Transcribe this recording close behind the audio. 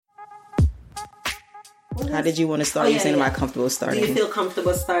How did you want to start? You saying, am I comfortable starting? Do you feel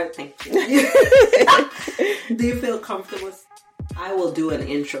comfortable start? Thank you. Do you feel comfortable? I will do an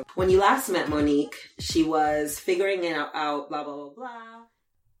intro. When you last met Monique, she was figuring it out, blah, blah, blah, blah.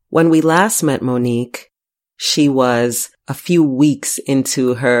 When we last met Monique, she was a few weeks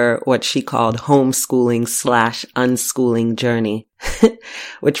into her, what she called homeschooling/unschooling journey,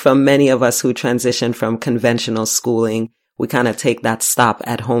 which for many of us who transition from conventional schooling, we kind of take that stop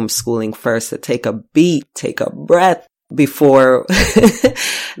at homeschooling first to take a beat, take a breath before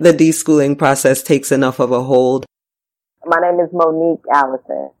the deschooling process takes enough of a hold. My name is Monique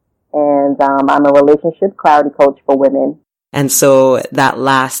Allison, and I'm a relationship clarity coach for women. And so that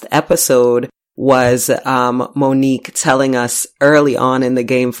last episode was Monique telling us early on in the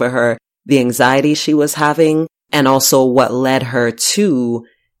game for her the anxiety she was having and also what led her to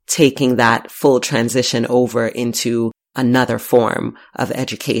taking that full transition over into another form of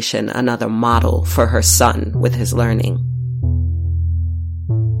education, another model for her son with his learning.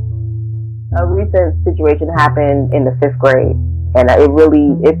 A recent situation happened in the 5th grade, and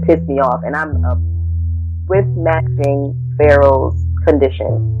it pissed me off. And I'm with matching Pharaoh's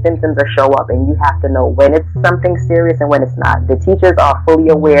condition. Symptoms will show up, and you have to know when it's something serious and when it's not. The teachers are fully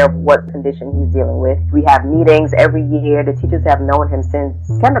aware of what condition he's dealing with. We have meetings every year. The teachers have known him since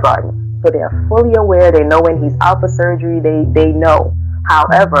kindergarten, so they're fully aware. They know when he's out for surgery. They know.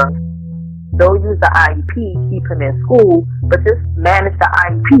 However, they'll use the IEP, keep him in school, but just manage the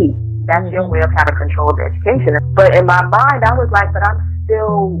IEP. That's your way of having control of the education. But in my mind, I was like, but I'm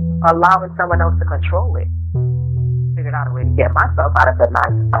still allowing someone else to control it. Figured out a way to get myself out of the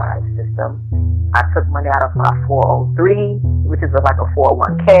 9-to-5 system. I took money out of my 403, which is like a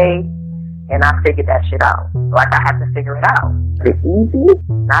 401k, and I figured that shit out. Like, I had to figure it out. Is it easy?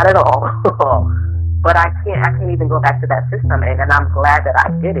 Not at all. But I can't even go back to that system, and I'm glad that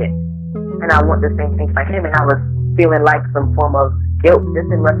I did it. And I want the same thing for him, and I was feeling like some form of guilt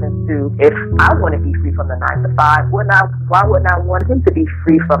just in reference to, if I want to be free from the 9-to-5, why wouldn't I want him to be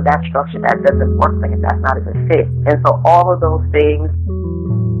free from that structure that doesn't work for him, that's not a good fit? And so all of those things.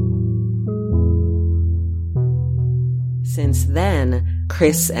 Since then,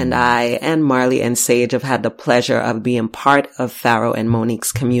 Chris and I and Marley and Sage have had the pleasure of being part of Pharaoh and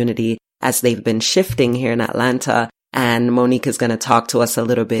Monique's community as they've been shifting here in Atlanta. And Monique is going to talk to us a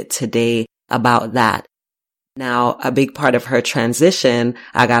little bit today about that. Now, a big part of her transition,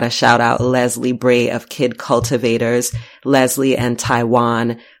 I got to shout out Leslie Bray of Kid Cultivators. Leslie and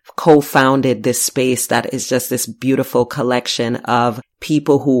Taiwan co-founded this space that is just this beautiful collection of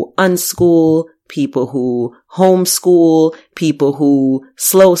people who unschool, people who homeschool, people who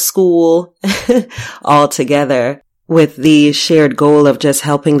slow school, all together with the shared goal of just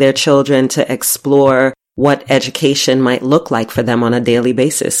helping their children to explore what education might look like for them on a daily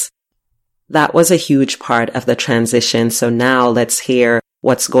basis. That was a huge part of the transition. So now let's hear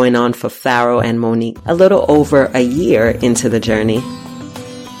what's going on for Pharaoh and Monique a little over a year into the journey.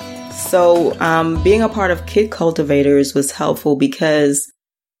 So being a part of Kid Cultivators was helpful because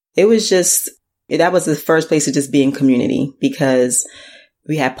it was that was the first place to just be in community, because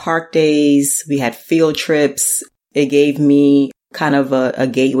we had park days, we had field trips. It gave me kind of a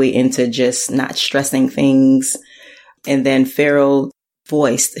gateway into just not stressing things. And then Pharaoh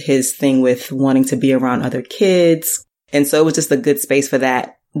voiced his thing with wanting to be around other kids. And so it was just a good space for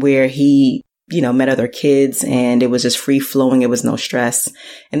that, where he, met other kids and it was just free flowing. It was no stress.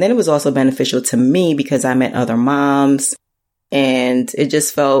 And then it was also beneficial to me because I met other moms, and it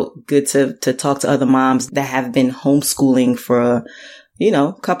just felt good to talk to other moms that have been homeschooling for,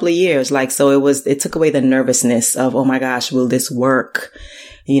 a couple of years. So it took away the nervousness of, oh my gosh, will this work?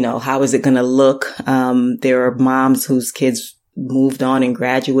 How is it going to look? There are moms whose kids moved on and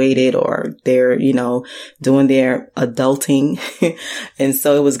graduated, or they're, doing their adulting. And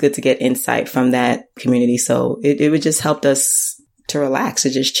so it was good to get insight from that community. So it would just helped us to relax, to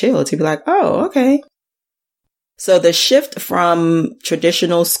just chill, to be like, oh, okay. So the shift from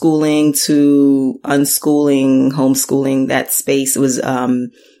traditional schooling to unschooling, homeschooling, that space was,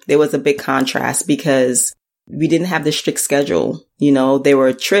 there was a big contrast because we didn't have the strict schedule. There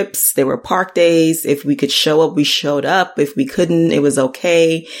were trips, there were park days. If we could show up, we showed up. If we couldn't, it was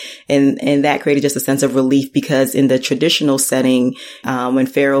okay. And that created just a sense of relief, because in the traditional setting, when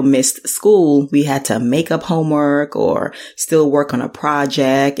Pharaoh missed school, we had to make up homework or still work on a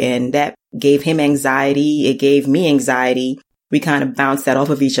project. And that gave him anxiety. It gave me anxiety. We kind of bounced that off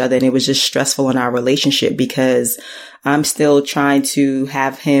of each other, and it was just stressful in our relationship because I'm still trying to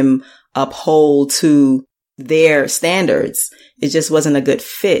have him uphold to their standards. It just wasn't a good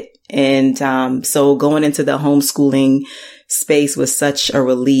fit. And so going into the homeschooling space was such a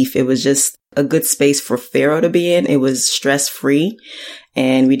relief. It was just a good space for Pharaoh to be in. It was stress free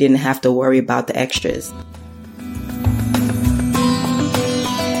and we didn't have to worry about the extras.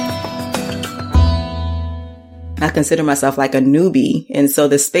 I consider myself like a newbie. And so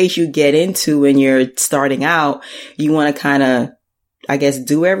the space you get into when you're starting out, you want to kind of, I guess,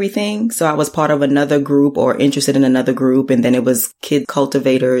 do everything. So I was part of another group or interested in another group. And then it was kid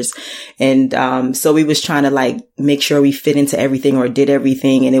cultivators. And so we was trying to like make sure we fit into everything or did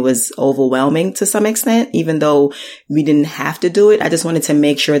everything. And it was overwhelming to some extent, even though we didn't have to do it. I just wanted to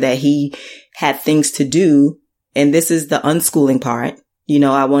make sure that he had things to do. And this is the unschooling part. You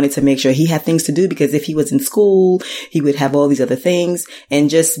know, I wanted to make sure he had things to do because if he was in school, he would have all these other things. And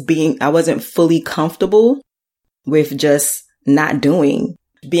just I wasn't fully comfortable with just not doing,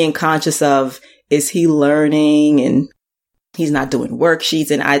 being conscious of, is he learning and he's not doing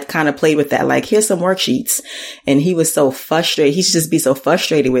worksheets? And I kind of played with that, like, here's some worksheets. And he was so frustrated. He should just be so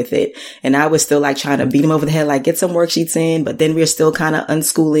frustrated with it. And I was still like trying to beat him over the head, like, get some worksheets in, but then we're still kind of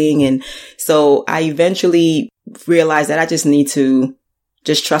unschooling. And so I eventually realized that I just need to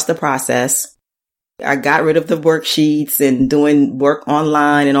just trust the process. I got rid of the worksheets and doing work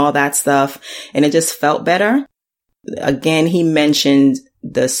online and all that stuff. And it just felt better. Again, he mentioned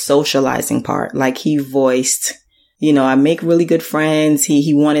the socializing part. Like he voiced, you know, I make really good friends.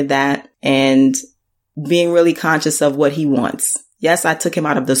 He wanted that and being really conscious of what he wants. Yes, I took him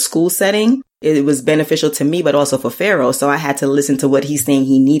out of the school setting. It was beneficial to me, but also for Pharaoh. So I had to listen to what he's saying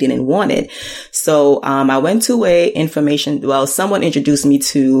he needed and wanted. So, I went to someone introduced me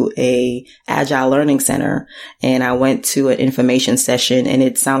to a Agile Learning Center and I went to an information session and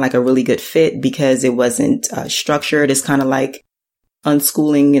it sounded like a really good fit because it wasn't structured. It's kind of like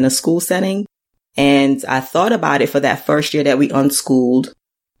unschooling in a school setting. And I thought about it for that first year that we unschooled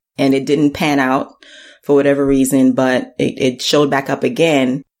and it didn't pan out for whatever reason, but it showed back up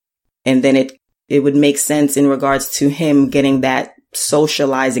again. And then it would make sense in regards to him getting that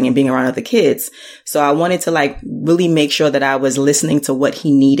socializing and being around other kids. So I wanted to like really make sure that I was listening to what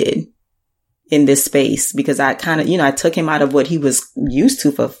he needed in this space because I kind of, I took him out of what he was used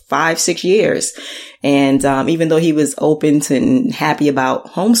to for 5-6 years. And even though he was open to and happy about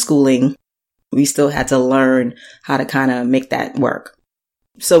homeschooling, we still had to learn how to kind of make that work.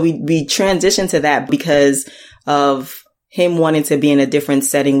 So we transitioned to that because of him wanting to be in a different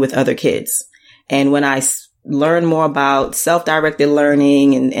setting with other kids. And when I learned more about self-directed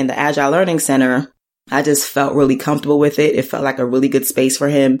learning and the Agile Learning Center, I just felt really comfortable with it. It felt like a really good space for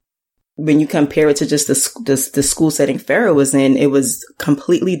him. When you compare it to just the school setting Pharaoh was in, it was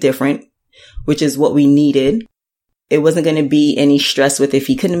completely different, which is what we needed. It wasn't going to be any stress with if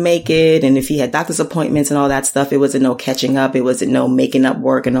he couldn't make it and if he had doctor's appointments and all that stuff. It wasn't no catching up. It wasn't no making up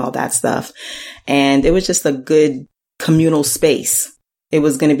work and all that stuff. And it was just a good communal space. It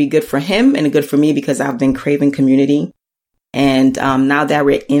was going to be good for him and good for me because I've been craving community. And now that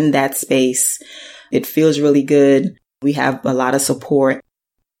we're in that space, it feels really good. We have a lot of support.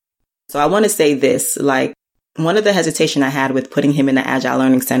 So I want to say this, like one of the hesitation I had with putting him in the Agile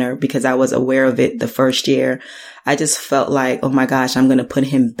Learning Center, because I was aware of it the first year, I just felt like, oh my gosh, I'm going to put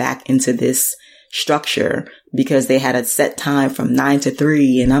him back into this structure because they had a set time from 9 to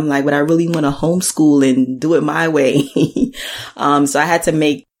 3. And I'm like, but I really want to homeschool and do it my way. So I had to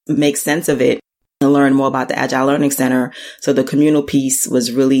make sense of it and learn more about the Agile Learning Center. So the communal piece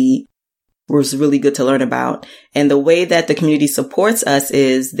was really good to learn about. And the way that the community supports us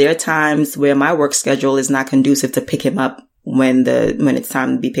is there are times where my work schedule is not conducive to pick him up when it's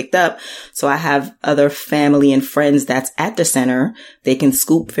time to be picked up. So I have other family and friends that's at the center. They can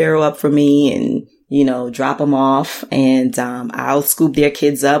scoop Pharaoh up for me and, drop him off. And, I'll scoop their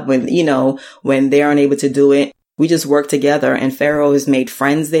kids up when they aren't able to do it. We just work together and Pharaoh has made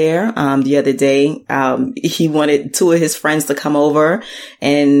friends there. The other day, he wanted 2 of his friends to come over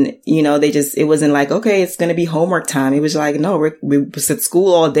and, it wasn't like, okay, it's going to be homework time. It was like, no, we was at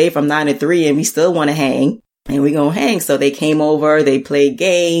school all day from 9 to 3 and we still want to hang. And we gonna hang. So they came over, they played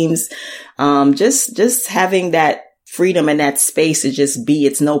games. Just having that freedom and that space to just be,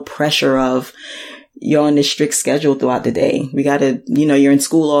 it's no pressure of you're on this strict schedule throughout the day. We gotta, you're in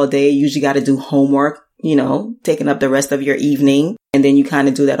school all day. You usually gotta do homework, taking up the rest of your evening. And then you kind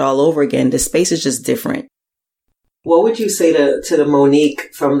of do that all over again. The space is just different. What would you say to the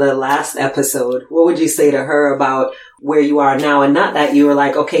Monique from the last episode? What would you say to her about where you are now? And not that you were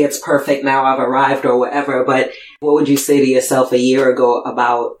like, okay, it's perfect now, I've arrived or whatever, but what would you say to yourself a year ago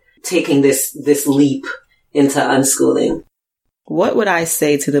about taking this leap into unschooling? What would I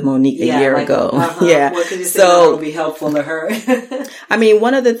say to the Monique a year ago? Yeah. What could you say that would be helpful to her?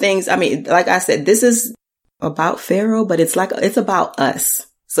 One of the things, like I said, this is about Pharaoh, but it's about us.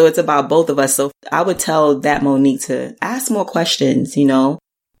 So it's about both of us. So I would tell that Monique to ask more questions, you know,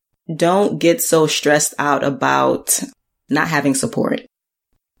 don't get so stressed out about not having support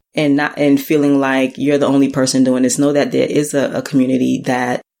and feeling like you're the only person doing this. Know that there is a community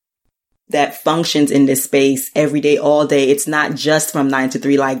that functions in this space every day, all day. It's not just from 9 to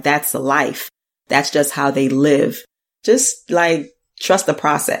 3. Like, that's the life. That's just how they live. Just like trust the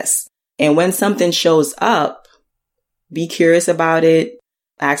process. And when something shows up, be curious about it.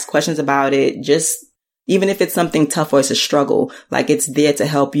 Ask questions about it. Just, even if it's something tough or it's a struggle, like, it's there to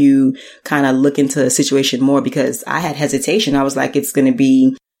help you kind of look into a situation more, because I had hesitation. I was like, it's going to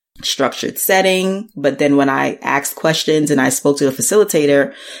be structured setting. But then when I asked questions and I spoke to the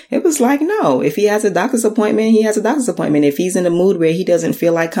facilitator, it was like, no, if he has a doctor's appointment, he has a doctor's appointment. If he's in a mood where he doesn't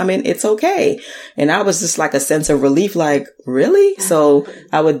feel like coming, it's okay. And I was just like a sense of relief, like, really? So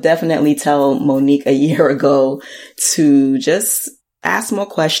I would definitely tell Monique a year ago to just ask more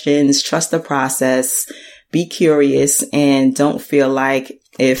questions, trust the process, be curious, and don't feel like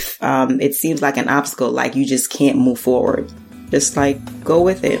if it seems like an obstacle, like you just can't move forward. Just like go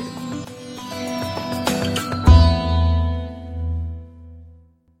with it.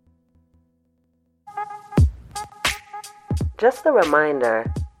 Just a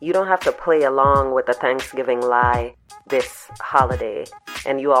reminder, you don't have to play along with the Thanksgiving lie this holiday.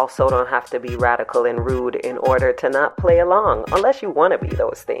 And you also don't have to be radical and rude in order to not play along. Unless you want to be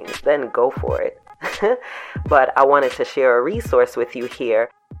those things, then go for it. But I wanted to share a resource with you here.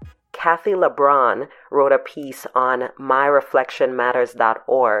 Kathy LeBron wrote a piece on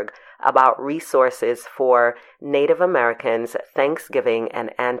myreflectionmatters.org about resources for Native Americans, Thanksgiving, and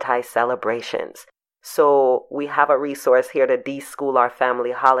anti-celebrations. So we have a resource here to de-school our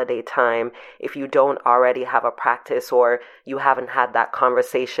family holiday time. If you don't already have a practice, or you haven't had that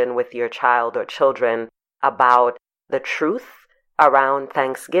conversation with your child or children about the truth around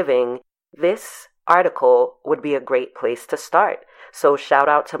Thanksgiving, this article would be a great place to start. So shout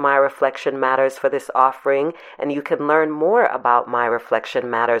out to My Reflection Matters for this offering, and you can learn more about My Reflection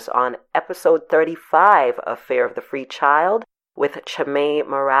Matters on episode 35 of Fear of the Free Child with Chame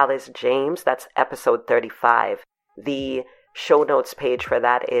Morales James. That's episode 35. The show notes page for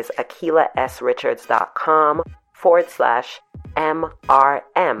that is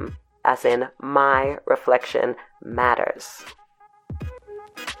akilasrichards.com/MRM, as in My Reflection Matters.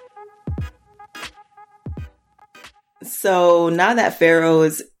 So now that Pharaoh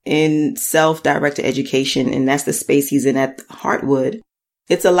is in self-directed education, and that's the space he's in at Heartwood,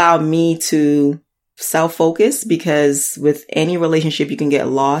 it's allowed me to self-focus, because with any relationship, you can get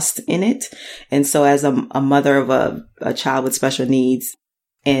lost in it. And so as a mother of a child with special needs,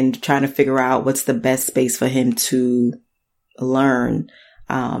 and trying to figure out what's the best space for him to learn,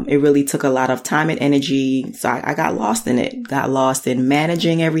 it really took a lot of time and energy. So I got lost in it, got lost in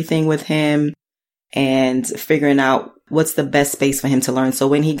managing everything with him and figuring out what's the best space for him to learn. So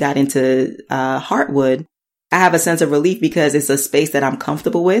when he got into Heartwood, I have a sense of relief, because it's a space that I'm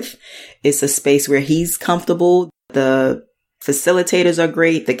comfortable with. It's a space where he's comfortable. The facilitators are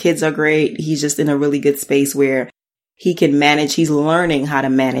great. The kids are great. He's just in a really good space where he can manage. He's learning how to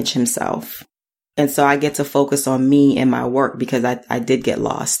manage himself. And so I get to focus on me and my work, because I did get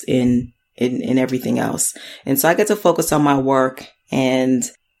lost in everything else. And so I get to focus on my work and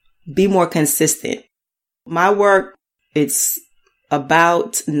be more consistent. My work, it's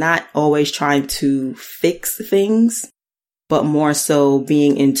about not always trying to fix things, but more so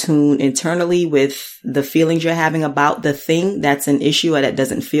being in tune internally with the feelings you're having about the thing that's an issue or that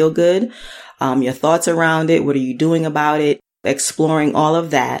doesn't feel good. Your thoughts around it. What are you doing about it? Exploring all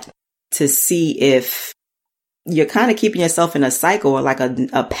of that to see if you're kind of keeping yourself in a cycle, or like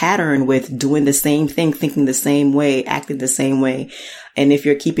a pattern with doing the same thing, thinking the same way, acting the same way. And if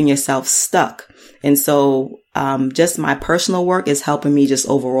you're keeping yourself stuck. And so, just my personal work is helping me just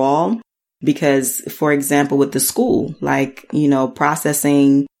overall, because, for example, with the school, like, you know,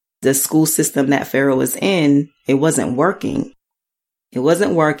 processing the school system that Pharaoh was in, it wasn't working. It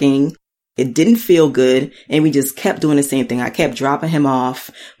wasn't working. It didn't feel good. And we just kept doing the same thing. I kept dropping him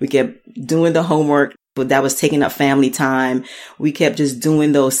off. We kept doing the homework, but that was taking up family time. We kept just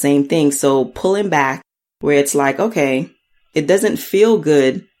doing those same things. So pulling back, where it's like, okay, it doesn't feel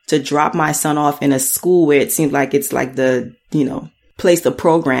good to drop my son off in a school where it seems like it's like the, you know, place to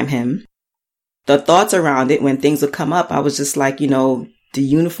program him. The thoughts around it, when things would come up, I was just like, you know, the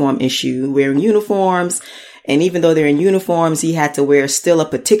uniform issue, wearing uniforms. And even though they're in uniforms, he had to wear still a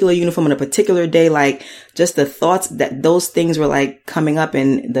particular uniform on a particular day. Like, just the thoughts that those things were like coming up,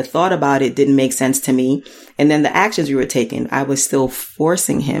 and the thought about it didn't make sense to me. And then the actions we were taking, I was still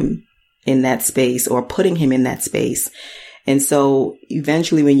forcing him in that space, or putting him in that space. And so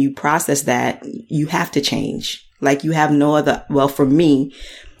eventually when you process that, you have to change. Like you have no other, well, for me,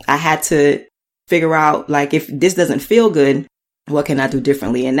 I had to figure out like, if this doesn't feel good, what can I do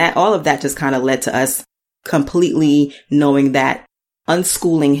differently? And that, all of that just kind of led to us completely knowing that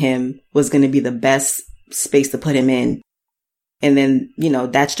unschooling him was going to be the best space to put him in. And then,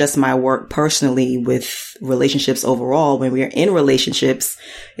 that's just my work personally with relationships overall. When we are in relationships,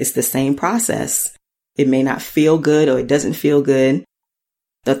 it's the same process. It may not feel good or it doesn't feel good.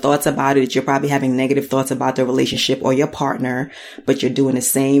 The thoughts about it, you're probably having negative thoughts about the relationship or your partner, but you're doing the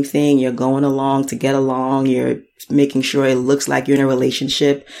same thing. You're going along to get along. You're making sure it looks like you're in a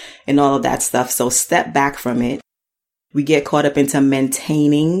relationship and all of that stuff. So step back from it. We get caught up into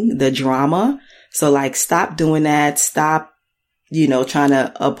maintaining the drama. So like, stop doing that. Stop, trying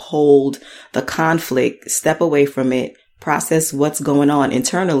to uphold the conflict. Step away from it. Process what's going on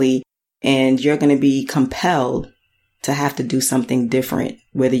internally. And you're going to be compelled to have to do something different,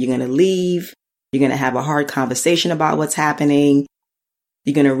 whether you're going to leave, you're going to have a hard conversation about what's happening.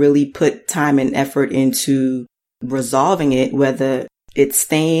 You're going to really put time and effort into resolving it, whether it's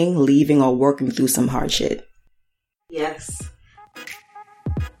staying, leaving, or working through some hardship. Yes.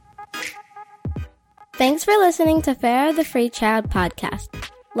 Thanks for listening to Farrah the Free Child podcast.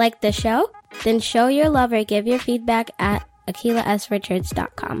 Like the show? Then show your love or give your feedback at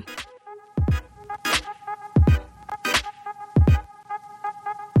akilasrichards.com.